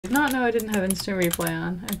Did not know I didn't have instant replay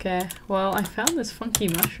on. Okay, well, I found this funky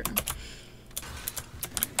mushroom.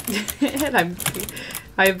 And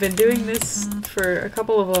I've been doing this for a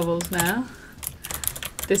couple of levels now.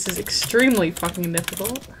 This is extremely fucking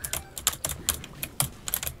difficult.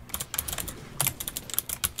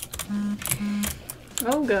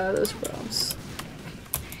 Oh god, those bombs.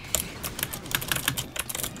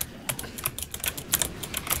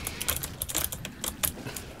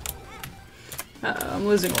 Uh-oh, I'm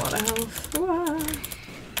losing a lot of health. Wah.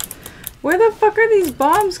 Where the fuck are these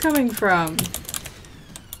bombs coming from?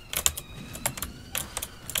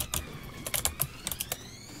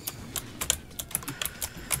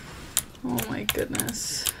 Oh my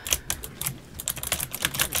goodness.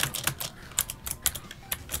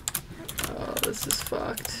 Oh, this is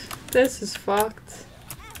fucked. This is fucked.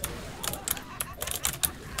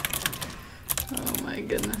 Oh my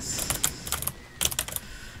goodness.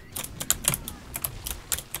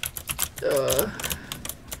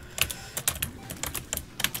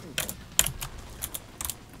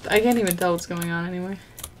 I can't even tell what's going on anymore.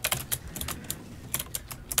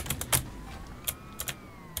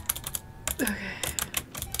 Okay.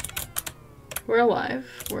 We're alive.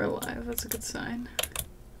 We're alive. That's a good sign.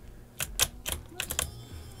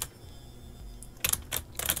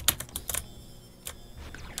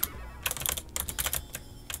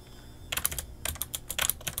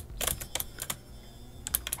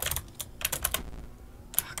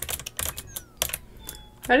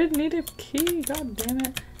 I didn't need a key, god damn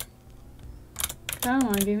it. Come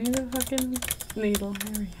on, give me the fucking needle.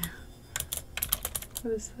 Here we go.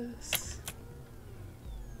 What is this?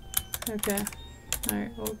 Okay.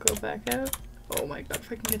 Alright, we'll go back out. Oh my god,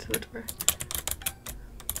 if I can get to the door.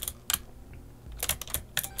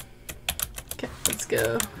 Okay, let's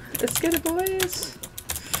go. Let's get it, boys!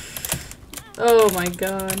 Oh my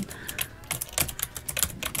god.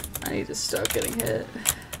 I need to stop getting hit.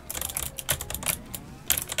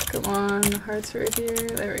 Come on, the heart's right here.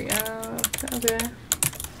 There we go. Okay.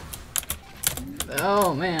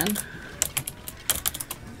 Oh man.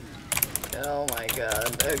 Oh my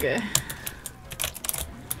god. Okay.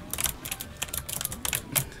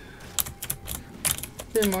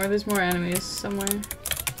 There's more enemies somewhere.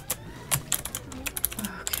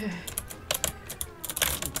 Okay.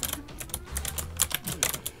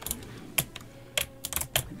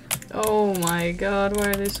 Oh my god, why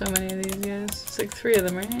are there so many of these guys? It's like 3 of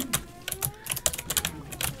them, right?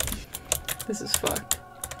 This is fucked.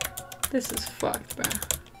 This is fucked, bro.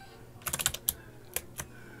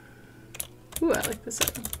 Ooh, I like this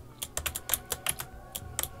item.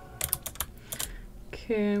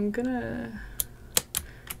 Okay, I'm gonna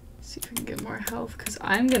see if I can get more health, because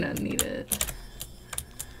I'm gonna need it.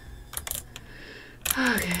 Okay,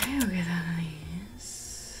 I'll get that on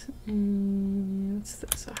these. What's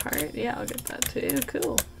this, a heart? Yeah, I'll get that too.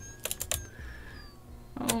 Cool.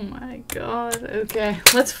 Oh my god. Okay,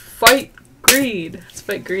 let's fight greed. Let's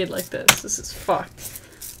fight greed like this. This is fucked.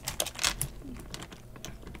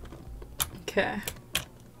 Okay.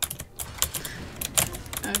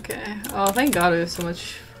 Okay. Oh, thank god we have so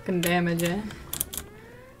much fucking damage, eh?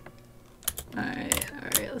 Alright,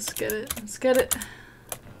 let's get it. Let's get it.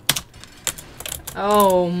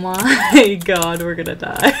 Oh my god, we're gonna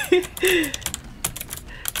die.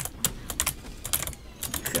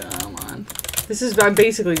 Come on. I'm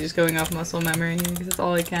basically just going off muscle memory because that's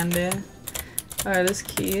all I can do. Alright, there's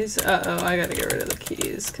keys. Uh-oh, I gotta get rid of the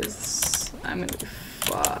keys because I'm gonna be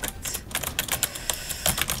fucked.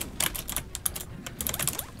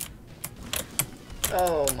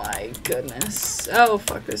 Oh my goodness. Oh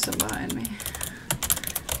fuck, there's some behind me.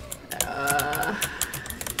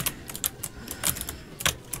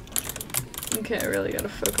 Okay, I really gotta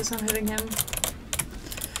focus on hitting him.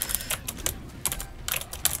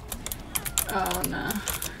 Oh no.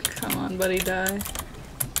 Come on, buddy, die.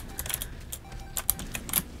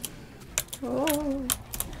 Oh.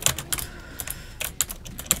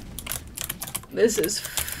 This is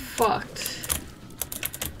fucked.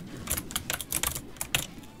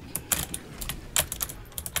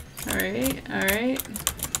 Alright, alright.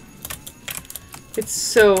 It's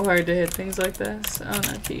so hard to hit things like this. Oh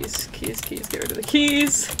no, keys. Keys, keys. Get rid of the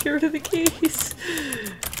keys. Get rid of the keys.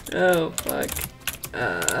 Oh, fuck.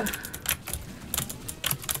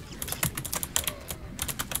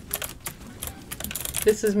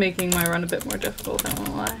 This is making my run a bit more difficult, I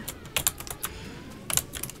won't lie.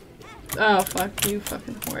 Oh, fuck you,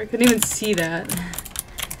 fucking whore. I couldn't even see that.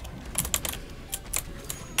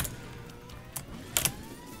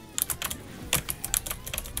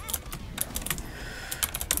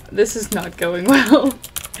 This is not going well.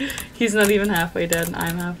 He's not even halfway dead and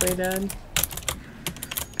I'm halfway dead.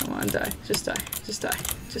 on, die. Just die. Just die.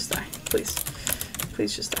 Just die. Please.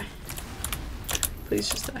 Please just die. Please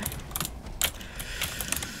just die.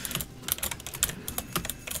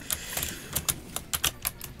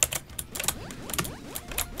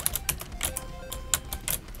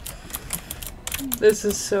 This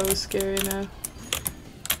is so scary now.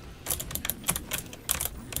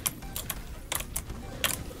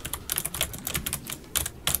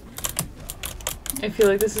 I feel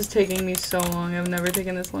like this is taking me so long. I've never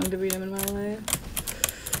taken this long to beat him in my life.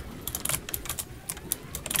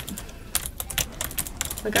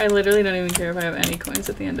 Like, I literally don't even care if I have any coins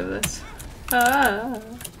at the end of this. Ah!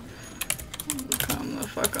 Come the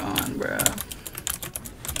fuck on, bro.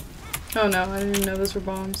 Oh no, I didn't even know those were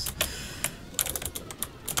bombs.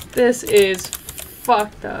 This is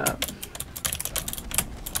fucked up.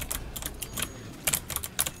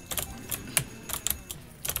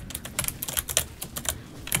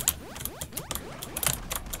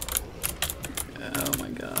 Oh my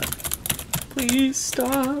god. Please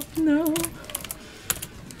stop. No.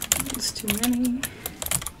 It's too many.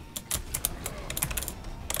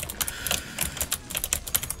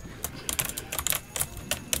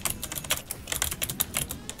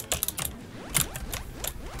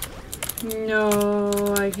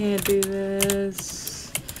 No, I can't do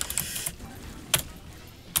this.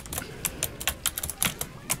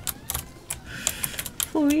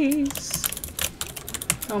 Please.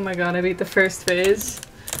 Oh my god, I beat the first phase.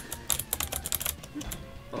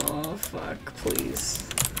 Oh fuck, please.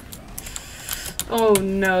 Oh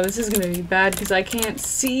no, this is gonna be bad because I can't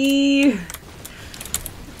see.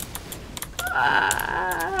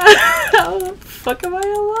 Ah, how the fuck am I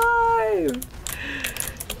alive?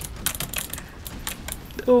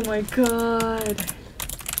 Oh my god.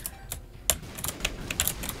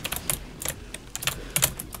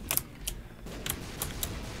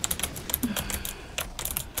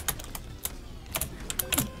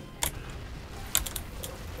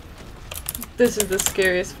 This is the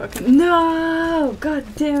scariest fucking— No! God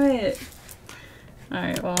damn it!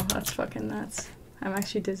 Alright, well, that's fucking nuts. I'm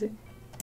actually dizzy.